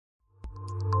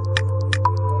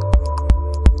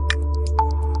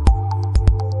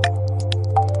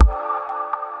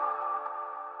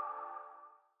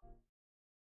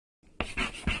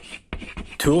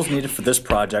Tools needed for this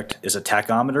project is a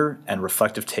tachometer and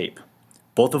reflective tape,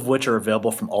 both of which are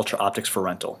available from Ultra Optics for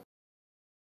rental.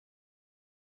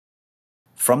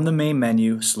 From the main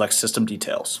menu, select System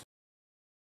Details.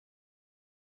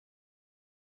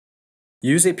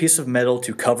 Use a piece of metal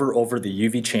to cover over the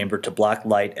UV chamber to block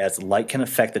light, as the light can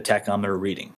affect the tachometer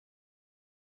reading.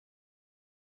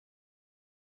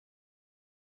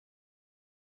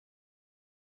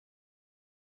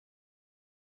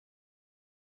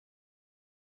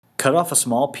 Cut off a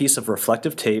small piece of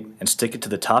reflective tape and stick it to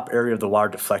the top area of the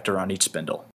water deflector on each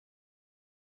spindle.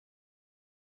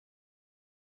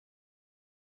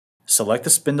 Select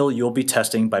the spindle you will be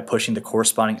testing by pushing the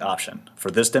corresponding option. For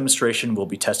this demonstration, we'll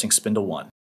be testing Spindle 1.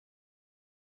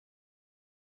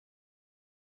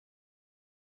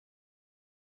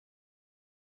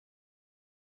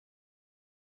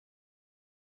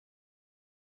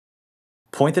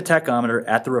 Point the tachometer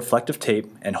at the reflective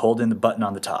tape and hold in the button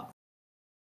on the top.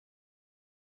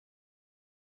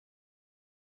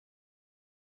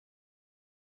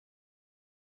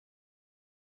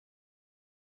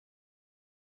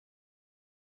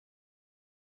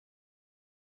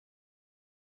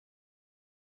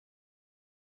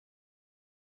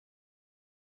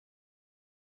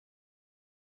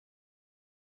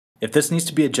 If this needs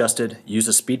to be adjusted, use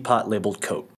a speed pot labeled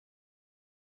Coat.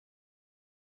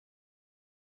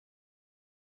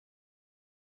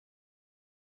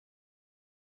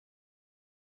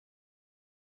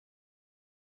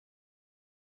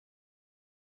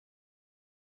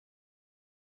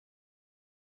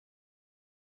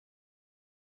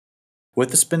 With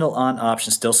the spindle on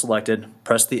option still selected,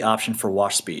 press the option for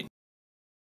wash speed.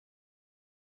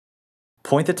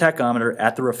 Point the tachometer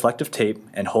at the reflective tape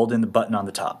and hold in the button on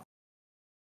the top.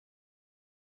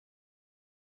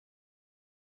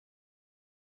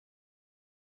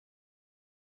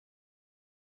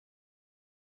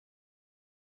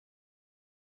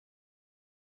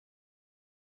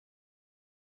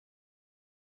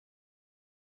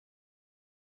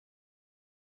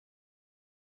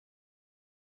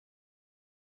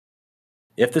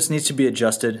 If this needs to be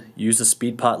adjusted, use the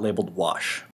speed pot labeled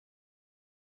Wash.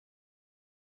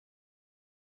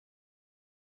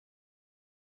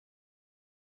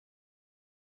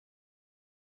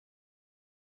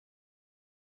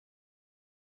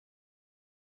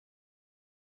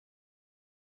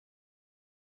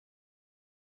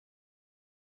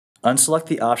 Unselect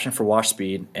the option for wash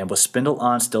speed, and with spindle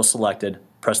on still selected,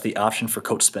 press the option for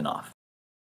Coat Spin Off.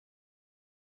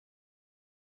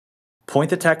 Point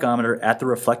the tachometer at the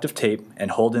reflective tape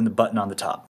and hold in the button on the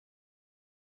top.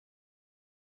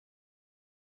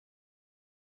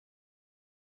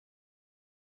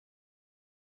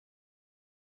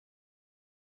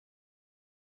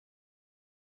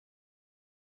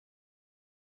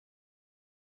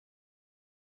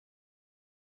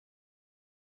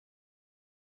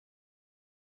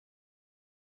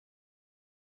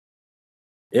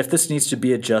 If this needs to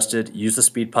be adjusted, use the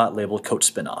speed pot labeled Coat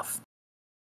Spin Off.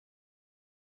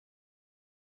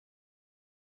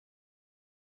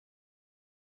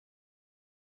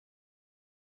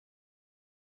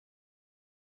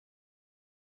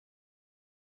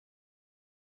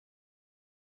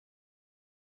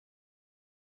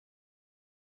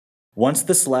 Once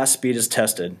this last speed is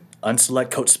tested,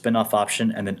 unselect Coat Spin Off option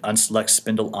and then unselect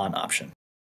Spindle On option.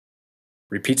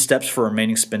 Repeat steps for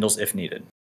remaining spindles if needed.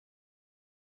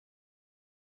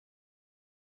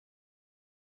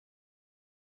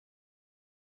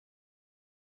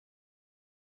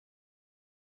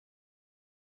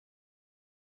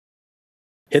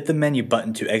 Hit the menu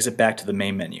button to exit back to the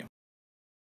main menu.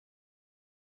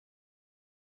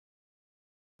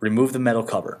 Remove the metal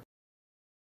cover.